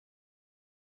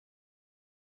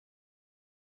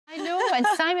I know, and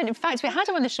Simon, in fact, we had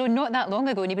him on the show not that long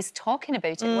ago and he was talking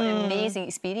about it, what an amazing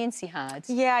experience he had.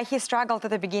 Yeah, he struggled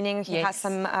at the beginning. He had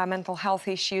some mental health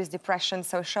issues, depression,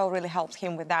 so show really helped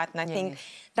him with that. And I think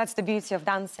that's the beauty of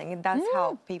dancing. It does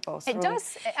help people through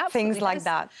things like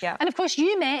that. Yeah. And of course,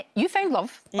 you found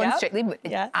love on Strictly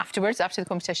afterwards, after the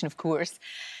competition, of course.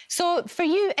 So for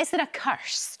you, is there a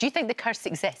curse? Do you think the curse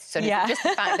exists? Or is it just the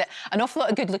fact that an awful lot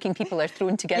of good-looking people are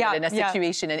thrown together in a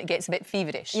situation and it gets a bit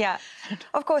feverish? Yeah,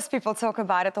 of course, people talk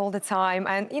about it all the time.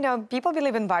 And, you know, people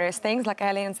believe in various things like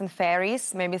aliens and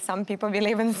fairies. Maybe some people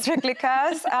believe in Strictly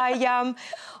curse.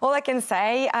 All I can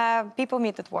say, people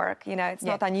meet at work. You know, it's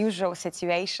not an unusual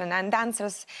situation. And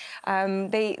dancers,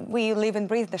 we live and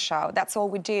breathe the show. That's all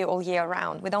we do all year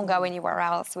round. We don't go anywhere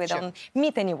else. We don't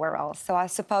meet anywhere else. So I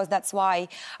suppose that's why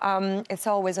it's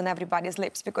always on everybody's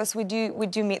lips, because we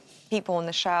do meet people on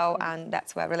the show, and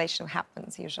that's where relationship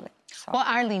happens usually. So. What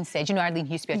Arlene said, you know Arlene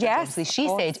used to be a judge, obviously, she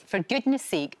said, for goodness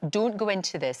sake, don't go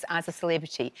into this as a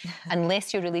celebrity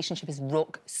unless your relationship is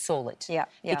rock solid.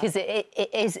 Because it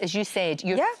is, as you said,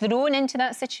 you're thrown into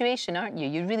that situation, aren't you?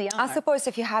 You really are. I suppose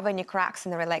if you have any cracks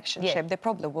in the relationship, they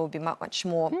probably will be much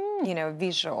more, you know,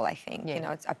 visual, I think, you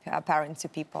know, it's apparent to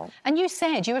people. And you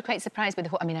said you were quite surprised with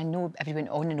the whole, I mean, I know everyone went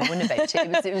on and on about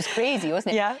it. It was crazy,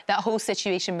 wasn't it? Yeah. That whole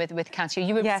situation with Katya.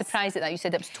 You were surprised at that. You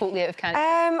said that was totally out of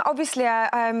character. Obviously,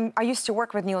 I used to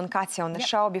work with Neil and Katya on the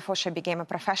show before she became a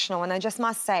professional, and I just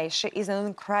must say she is an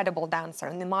incredible dancer,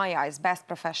 and in my eyes, best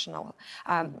professional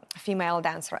female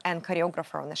dancer and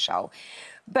choreographer on the show.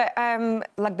 But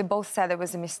like they both said, it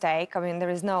was a mistake. I mean, there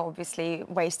is no, obviously,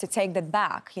 ways to take that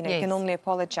back. You know, you can only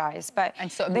apologise. But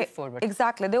and sort of move forward.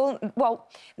 Exactly.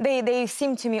 They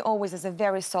seem to me always as a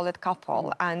very solid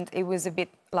couple, and it was a bit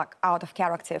like out of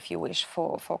character, if you wish,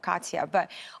 for Katya. But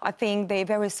I think they're a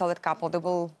very solid couple. They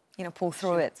will, you know, pull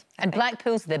through it. And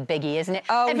Blackpool's the biggie, isn't it?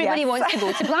 Oh, everybody wants to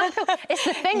go to Blackpool. It's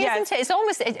the thing, isn't it? It's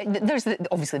almost...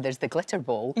 obviously, there's the glitter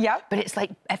ball. But it's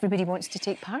like everybody wants to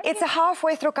take part. It's a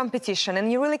halfway through competition,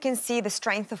 and you really can see the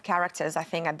strength of characters, I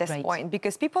think, at this point,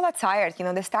 because people are tired. You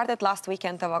know, they started last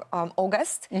weekend of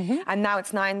August, and now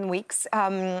it's 9 weeks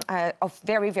of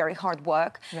very, very hard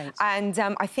work. And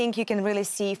I think you can really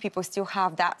see if people still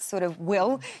have that sort of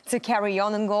will to carry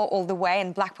on and go all the way.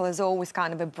 And Blackpool is always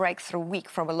kind of a breakthrough week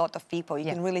for a lot of people. You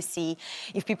can really see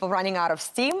if people running out of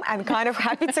steam and kind of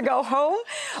happy to go home,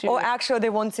 or actually they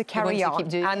want to carry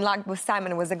on. And like with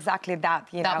Simon, it was exactly that,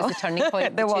 you know. That was the turning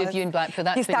point, the two of you in Blackpool.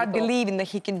 That's he started believing that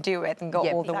he can do it and go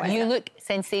all the way. You look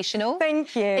sensational.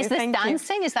 Thank you. Is this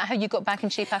dancing? Is that how you got back in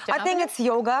shape after I think it's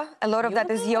yoga. A lot of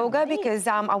that is yoga, because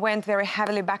I went very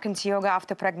heavily back into yoga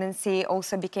after pregnancy,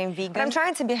 also became vegan. But I'm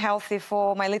trying to be healthy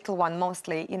for my little one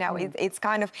mostly, you know. It's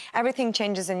kind of, everything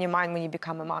changes in your mind when you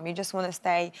become a mom. You just want to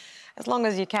stay as long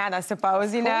as you can, I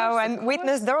suppose, you know, and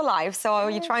witness their life. So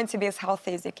you're trying to be as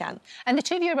healthy as you can. And the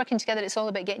two of you are working together. It's all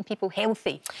about getting people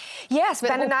healthy. Yes,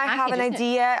 Ben and I have an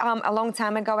idea a long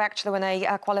time ago, actually, when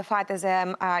I qualified as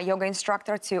a yoga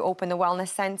instructor, to open a wellness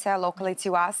centre locally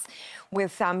to us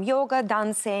with yoga,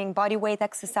 dancing, body weight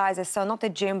exercises. So not a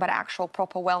gym, but actual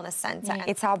proper wellness centre.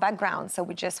 It's our background, so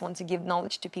we just want to give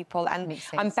knowledge to people. And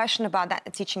I'm passionate about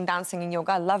that, teaching dancing and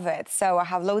yoga. I love it. So I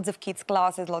have loads of kids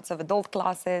classes, lots of adult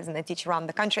classes, and I teach around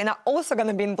the country. And I'm also going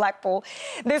to be in Blackpool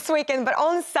this weekend, but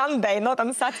on Sunday, not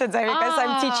on Saturday, because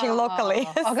I'm teaching locally.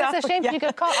 Oh, that's a shame you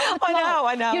got caught up with the clock.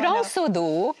 I know. You're also,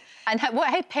 though, and how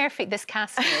perfect this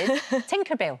casting is,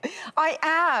 Tinkerbell. I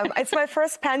am. It's my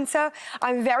first panto.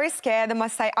 I'm very scared, I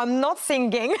must say. I'm not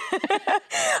singing.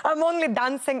 I'm only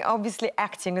dancing, obviously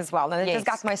acting as well. And I just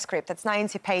got my script. It's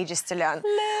 90 pages to learn.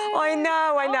 I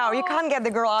know. You can't get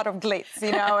the girl out of glitz,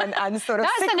 you know, and sort of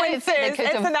sequences.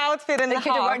 It's an outfit and a half. It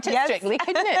could have worked it Strictly,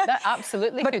 couldn't it? That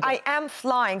absolutely could. But I am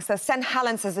flying. So St.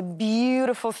 Helens is a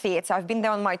beautiful theatre. I've been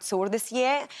there on my tour this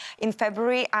year in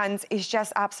February, and it's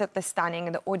just absolutely stunning.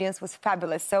 And the audience was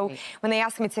fabulous. So when they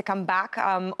asked me to come back,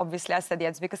 obviously I said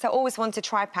yes, because I always wanted to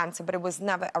try panto, but it was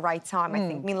never a right time. I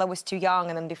think Mila was too young,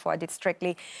 and then before I did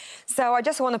Strictly. So I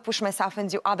just want to push myself and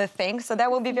do other things. So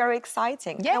that will be very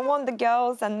exciting. I want the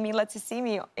girls and Mila to see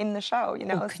me in the show, you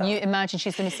know. Can you imagine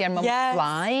she's going to see her mum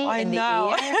fly in the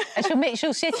air? And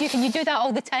she'll say to you, can you do that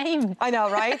all the time? I know,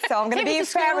 right? So I'm going to be a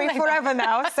fairy forever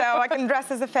now. So I can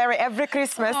dress as a fairy every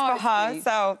Christmas for her.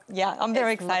 So yeah, I'm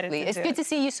very excited. It's good to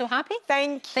see you so happy.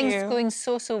 Thank you. Things going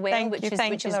so well, which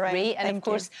is great. And of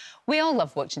course, we all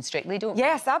love watching Strictly, don't we?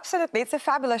 Yes, absolutely. It's a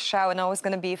fabulous show, and I was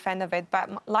going to be a fan of it.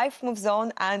 But life moves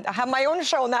on, and I have my own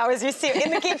show now, as you see,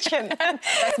 in the kitchen.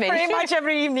 That's pretty much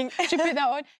every evening. Should put that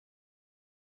on.